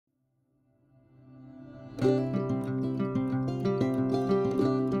Hello,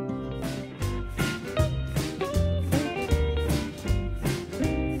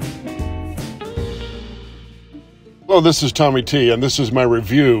 this is Tommy T, and this is my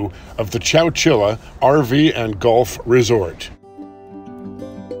review of the Chowchilla RV and Golf Resort.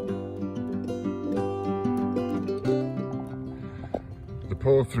 The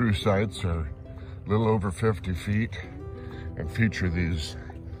pull-through sites are a little over 50 feet and feature these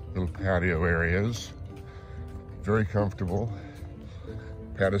little patio areas. Very comfortable.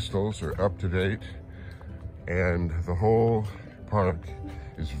 Pedestals are up to date, and the whole park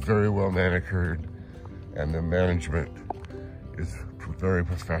is very well manicured, and the management is very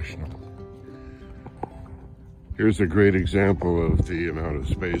professional. Here's a great example of the amount of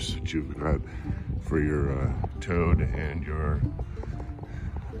space that you've got for your toad and your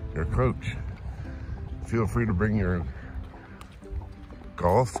coach. Feel free to bring your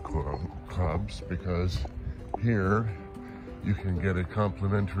golf clubs, because here you can get a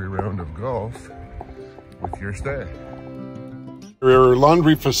complimentary round of golf with your stay. There are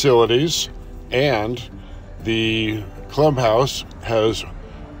laundry facilities, and the clubhouse has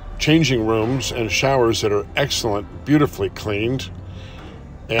changing rooms and showers that are excellent, beautifully cleaned.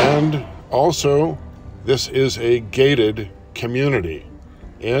 And also, this is a gated community,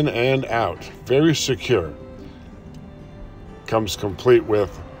 in and out, very secure. Comes complete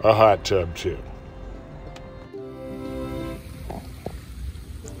with a hot tub too.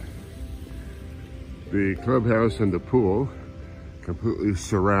 The clubhouse and the pool completely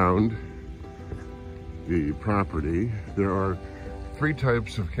surround the property. There are 3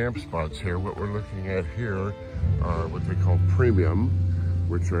 types of camp spots here. What we're looking at here are what they call premium,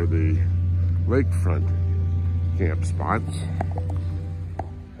 which are the lakefront camp spots.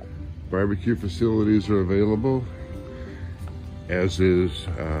 Barbecue facilities are available, as is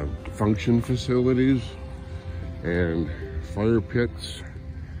function facilities and fire pits,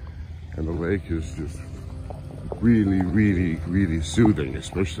 and the lake is just really soothing,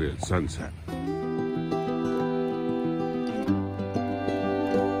 especially at sunset.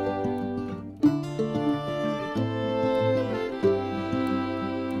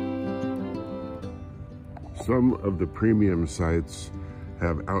 Some of the premium sites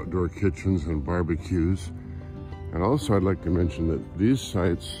have outdoor kitchens and barbecues. And also I'd like to mention that these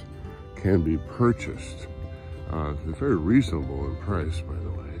sites can be purchased. They're very reasonable in price, by the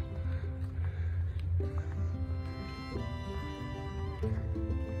way.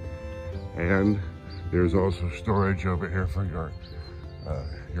 And there's also storage over here for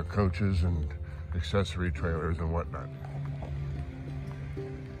your coaches and accessory trailers and whatnot.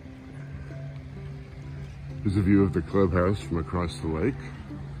 Here's a view of the clubhouse from across the lake.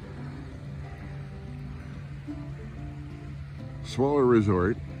 Smaller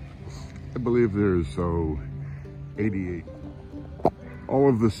resort. I believe there's 88. All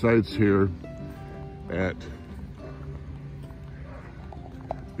of the sites here at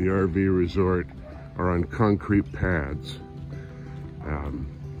the RV resort are on concrete pads,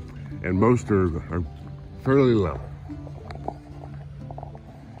 and most are fairly level.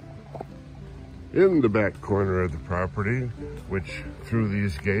 In the back corner of the property, which through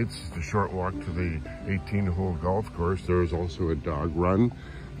these gates is the short walk to the 18-hole golf course, there is also a dog run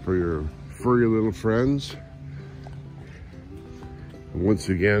for your furry little friends. And once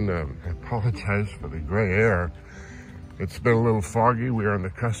again, I apologize for the gray air. It's been a little foggy. We are on the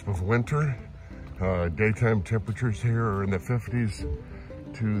cusp of winter. Daytime temperatures here are in the 50s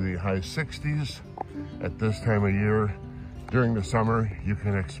to the high 60s. At this time of year, during the summer, you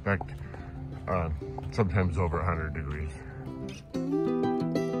can expect sometimes over 100 degrees.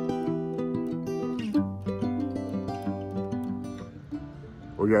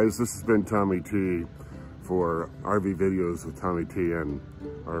 Well guys, this has been Tommy T for RV Videos with Tommy T and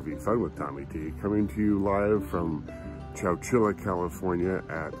RV Fun with Tommy T, coming to you live from Chowchilla, California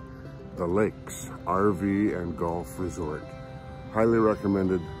at the Lakes RV and Golf Resort. Highly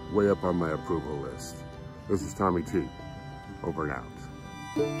recommended, way up on my approval list. This is Tommy T, over and out.